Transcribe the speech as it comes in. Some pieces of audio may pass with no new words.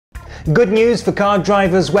Good news for car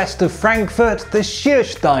drivers west of Frankfurt, the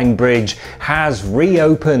Schierstein Bridge has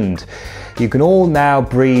reopened. You can all now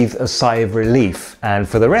breathe a sigh of relief, and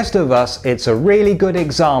for the rest of us it's a really good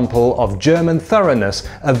example of German thoroughness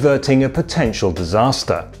averting a potential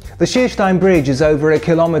disaster. The Schierstein Bridge is over 1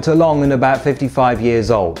 kilometre long and about 55 years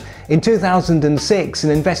old. In 2006, an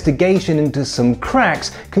investigation into some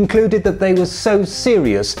cracks concluded that they were so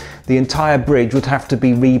serious the entire bridge would have to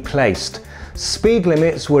be replaced. Speed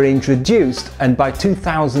limits were introduced, and by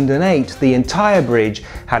 2008 the entire bridge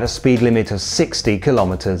had a speed limit of 60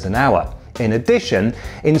 kilometers an hour. In addition,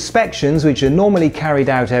 inspections, which are normally carried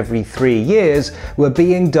out every 3 years, were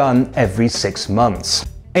being done every 6 months.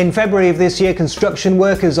 In February of this year, construction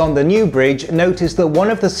workers on the new bridge noticed that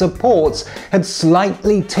one of the supports had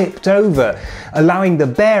slightly tipped over, allowing the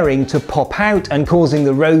bearing to pop out and causing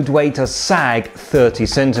the roadway to sag 30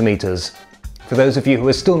 centimeters. For those of you who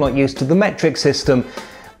are still not used to the metric system,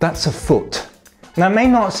 that's a foot. Now, it may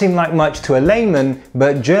not seem like much to a layman,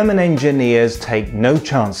 but German engineers take no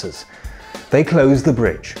chances. They close the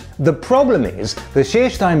bridge. The problem is, the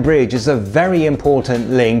Schierstein Bridge is a very important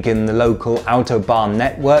link in the local Autobahn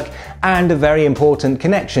network and a very important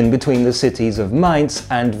connection between the cities of Mainz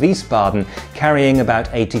and Wiesbaden, carrying about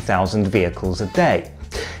 80,000 vehicles a day.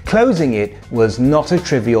 Closing it was not a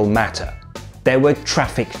trivial matter. There were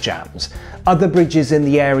traffic jams. Other bridges in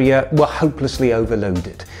the area were hopelessly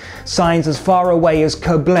overloaded. Signs as far away as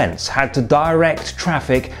Koblenz had to direct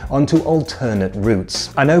traffic onto alternate routes.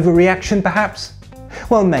 An overreaction, perhaps?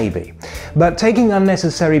 Well, maybe. But taking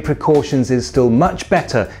unnecessary precautions is still much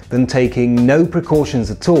better than taking no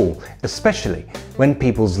precautions at all, especially when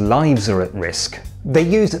people's lives are at risk. They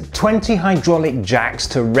used 20 hydraulic jacks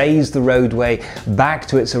to raise the roadway back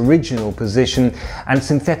to its original position and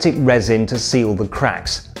synthetic resin to seal the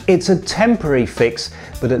cracks. It's a temporary fix,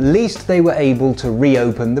 but at least they were able to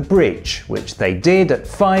reopen the bridge, which they did at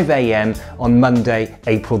 5 AM on Monday,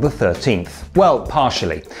 April the 13th. Well,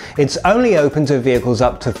 partially. It's only open to vehicles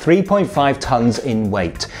up to 3.5 tons in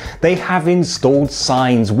weight. They have installed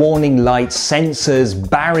signs, warning lights, sensors,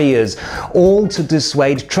 barriers, all to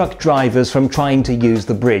dissuade truck drivers from trying to use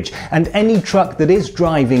the bridge. And any truck that is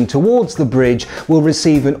driving towards the bridge will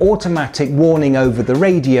receive an automatic warning over the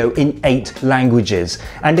radio in 8 languages.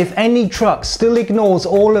 And if any truck still ignores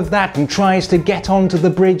all of that and tries to get onto the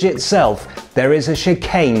bridge itself, there is a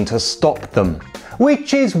chicane to stop them.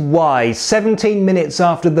 Which is why 17 minutes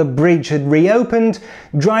after the bridge had reopened,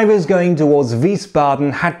 drivers going towards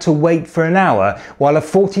Wiesbaden had to wait for an hour while a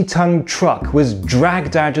 40-ton truck was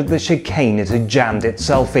dragged out of the chicane it had jammed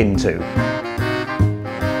itself into.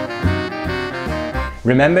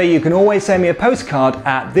 Remember, you can always send me a postcard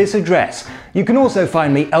at this address. You can also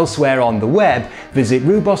find me elsewhere on the web. Visit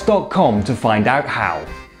Rewboss.com to find out how.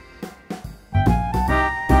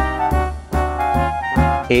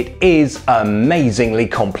 It is amazingly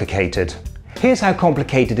complicated. Here's how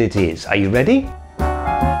complicated it is. Are you ready?